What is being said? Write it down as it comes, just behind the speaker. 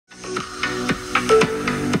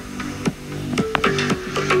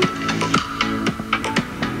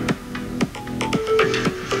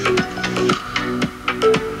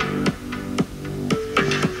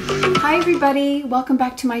everybody, welcome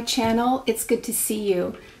back to my channel. It's good to see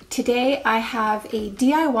you. Today I have a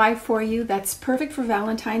DIY for you that's perfect for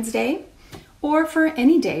Valentine's Day or for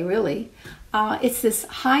any day really. It's this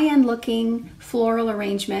high-end looking floral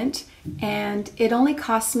arrangement and it only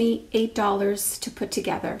cost me $8 to put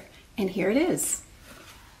together. And here it is.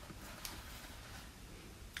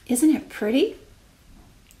 Isn't it pretty?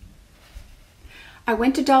 I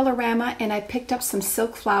went to Dollarama and I picked up some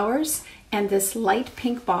silk flowers and this light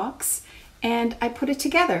pink box and I put it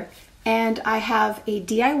together. And I have a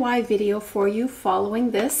DIY video for you following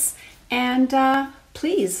this, and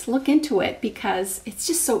please look into it because it's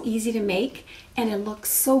just so easy to make and it looks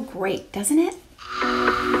so great, doesn't it?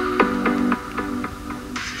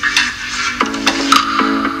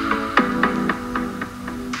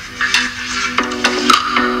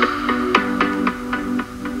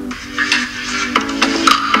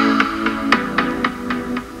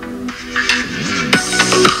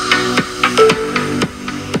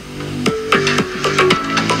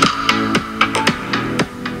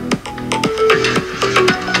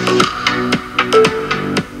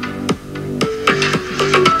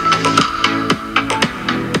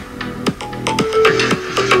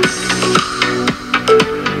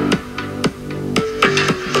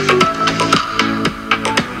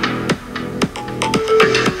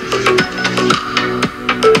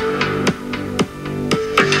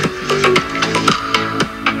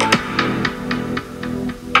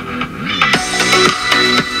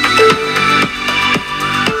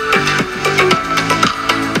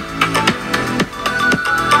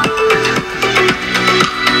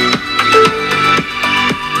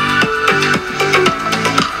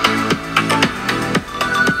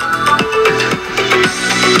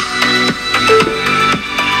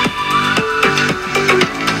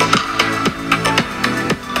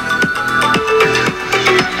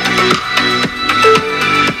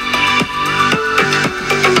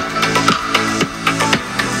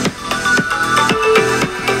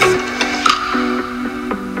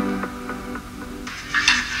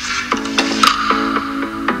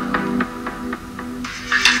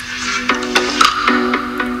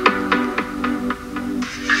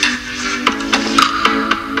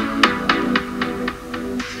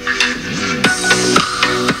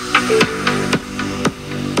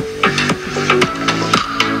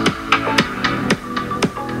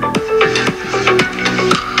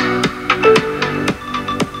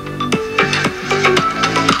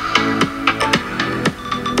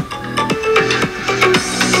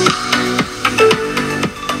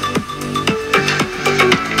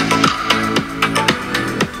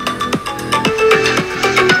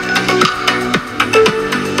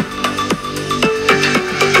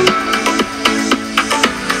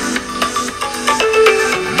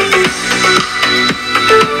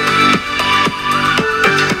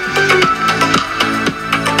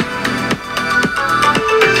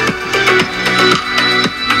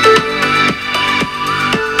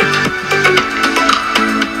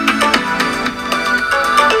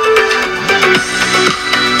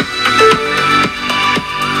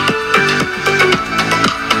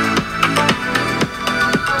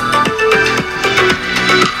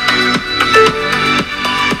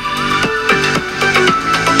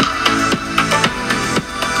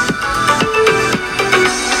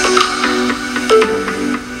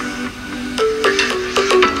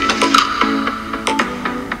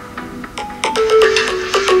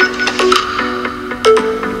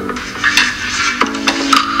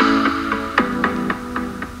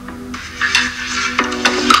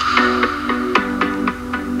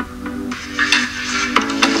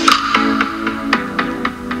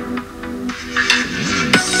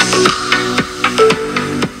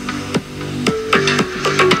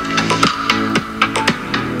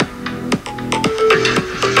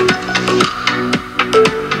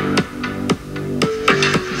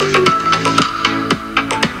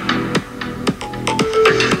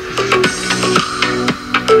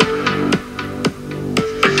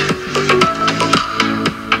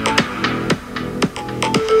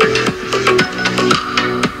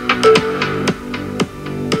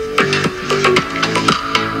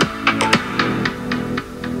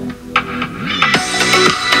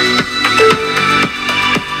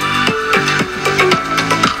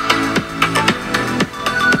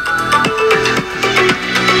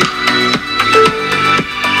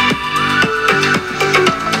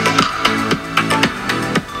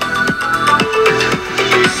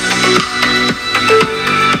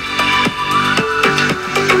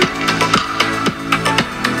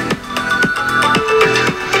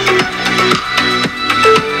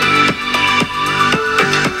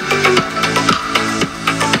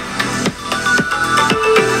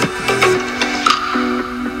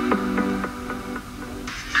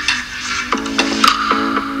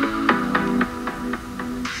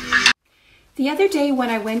 other day when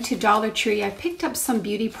I went to Dollar Tree, I picked up some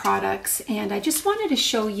beauty products and I just wanted to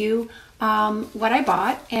show you what I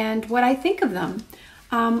bought and what I think of them.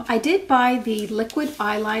 I did buy the liquid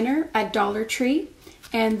eyeliner at Dollar Tree,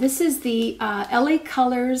 and this is the LA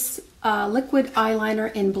Colors liquid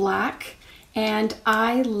eyeliner in black, and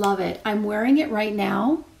I love it. I'm wearing it right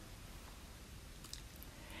now.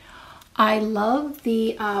 I love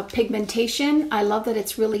the pigmentation. I love that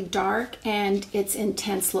it's really dark and it's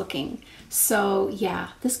intense looking. So yeah,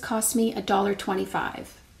 this cost me $1.25.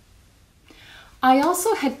 I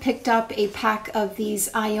also had picked up a pack of these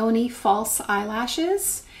Ioni false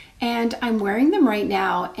eyelashes, and I'm wearing them right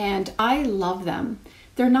now and I love them.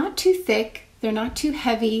 They're not too thick, they're not too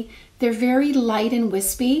heavy, they're very light and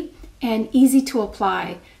wispy and easy to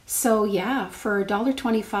apply. So yeah, for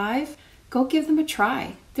 $1.25, go give them a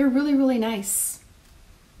try. They're really, really nice.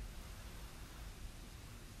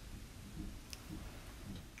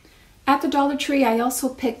 At the Dollar Tree, I also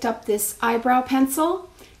picked up this eyebrow pencil,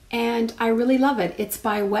 and I really love it. It's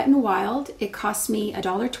by Wet n Wild. It cost me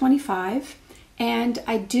 $1.25, and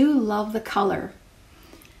I do love the color.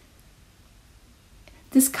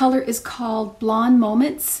 This color is called Blonde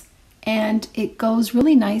Moments, and it goes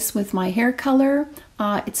really nice with my hair color.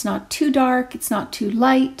 It's not too dark, it's not too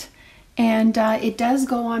light. And it does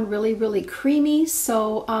go on really, really creamy,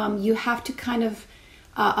 so you have to kind of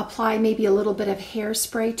apply maybe a little bit of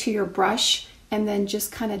hairspray to your brush and then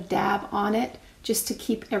just kind of dab on it just to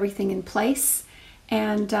keep everything in place.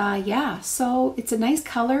 And yeah, so it's a nice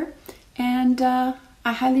color, and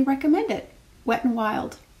I highly recommend it. Wet n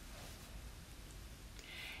Wild.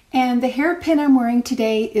 And the hairpin I'm wearing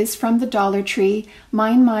today is from the Dollar Tree.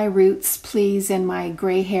 Mind my roots, please, and my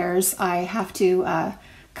gray hairs. I have to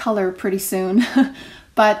color pretty soon.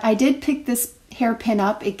 But I did pick this hairpin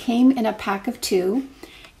up. It came in a pack of 2,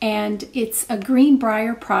 and it's a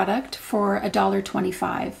Greenbrier product for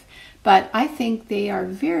 $1.25. But I think they are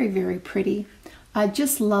very, very pretty. I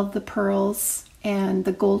just love the pearls and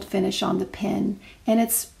the gold finish on the pin, and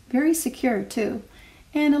it's very secure too,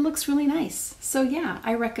 and it looks really nice. So yeah,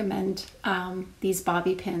 I recommend these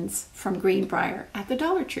bobby pins from Greenbrier at the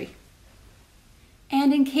Dollar Tree.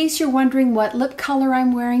 And in case you're wondering what lip color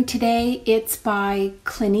I'm wearing today, it's by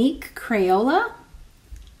Clinique Crayola.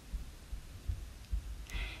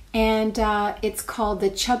 And it's called the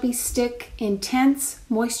Chubby Stick Intense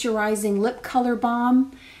Moisturizing Lip Color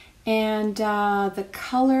Balm. And the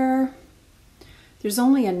color, there's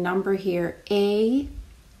only a number here, A86,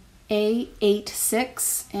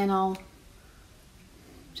 and I'll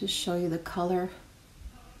just show you the color.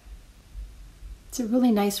 It's a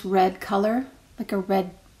really nice red color. Like a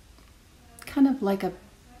red, kind of like a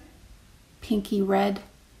pinky red,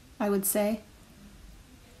 I would say.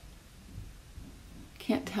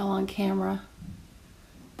 Can't tell on camera,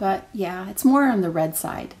 but yeah, it's more on the red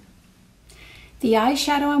side. The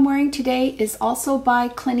eyeshadow I'm wearing today is also by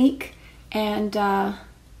Clinique, and the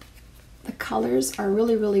colors are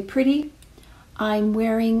really, really pretty. I'm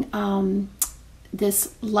wearing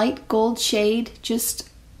this light gold shade just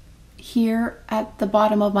here at the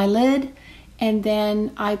bottom of my lid. And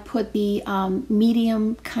then I put the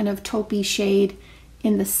medium kind of taupey shade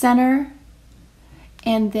in the center.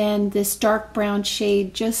 And then this dark brown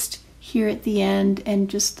shade just here at the end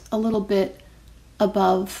and just a little bit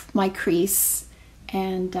above my crease.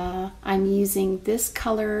 And I'm using this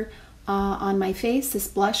color on my face, this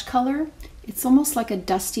blush color. It's almost like a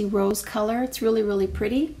dusty rose color. It's really, really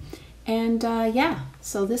pretty. And yeah,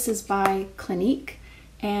 so this is by Clinique.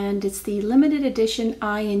 And it's the limited edition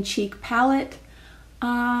Eye and Cheek palette.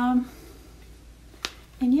 And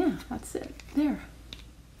yeah, that's it there.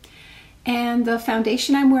 And the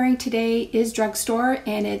foundation I'm wearing today is drugstore,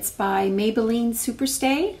 and it's by Maybelline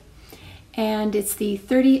Superstay. And it's the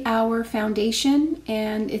 30-hour foundation,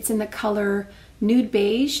 and it's in the color Nude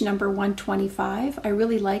Beige, number 125. I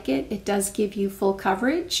really like it. It does give you full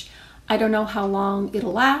coverage. I don't know how long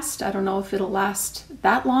it'll last. I don't know if it'll last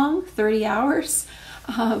that long, 30 hours.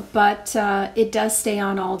 But it does stay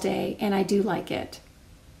on all day, and I do like it.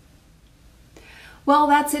 Well,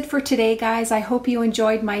 that's it for today, guys. I hope you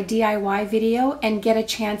enjoyed my DIY video and get a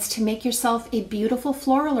chance to make yourself a beautiful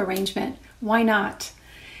floral arrangement. Why not?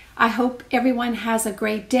 I hope everyone has a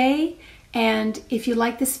great day, and if you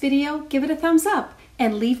like this video, give it a thumbs up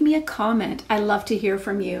and leave me a comment. I love to hear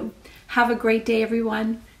from you. Have a great day,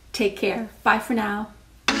 everyone. Take care. Bye for now.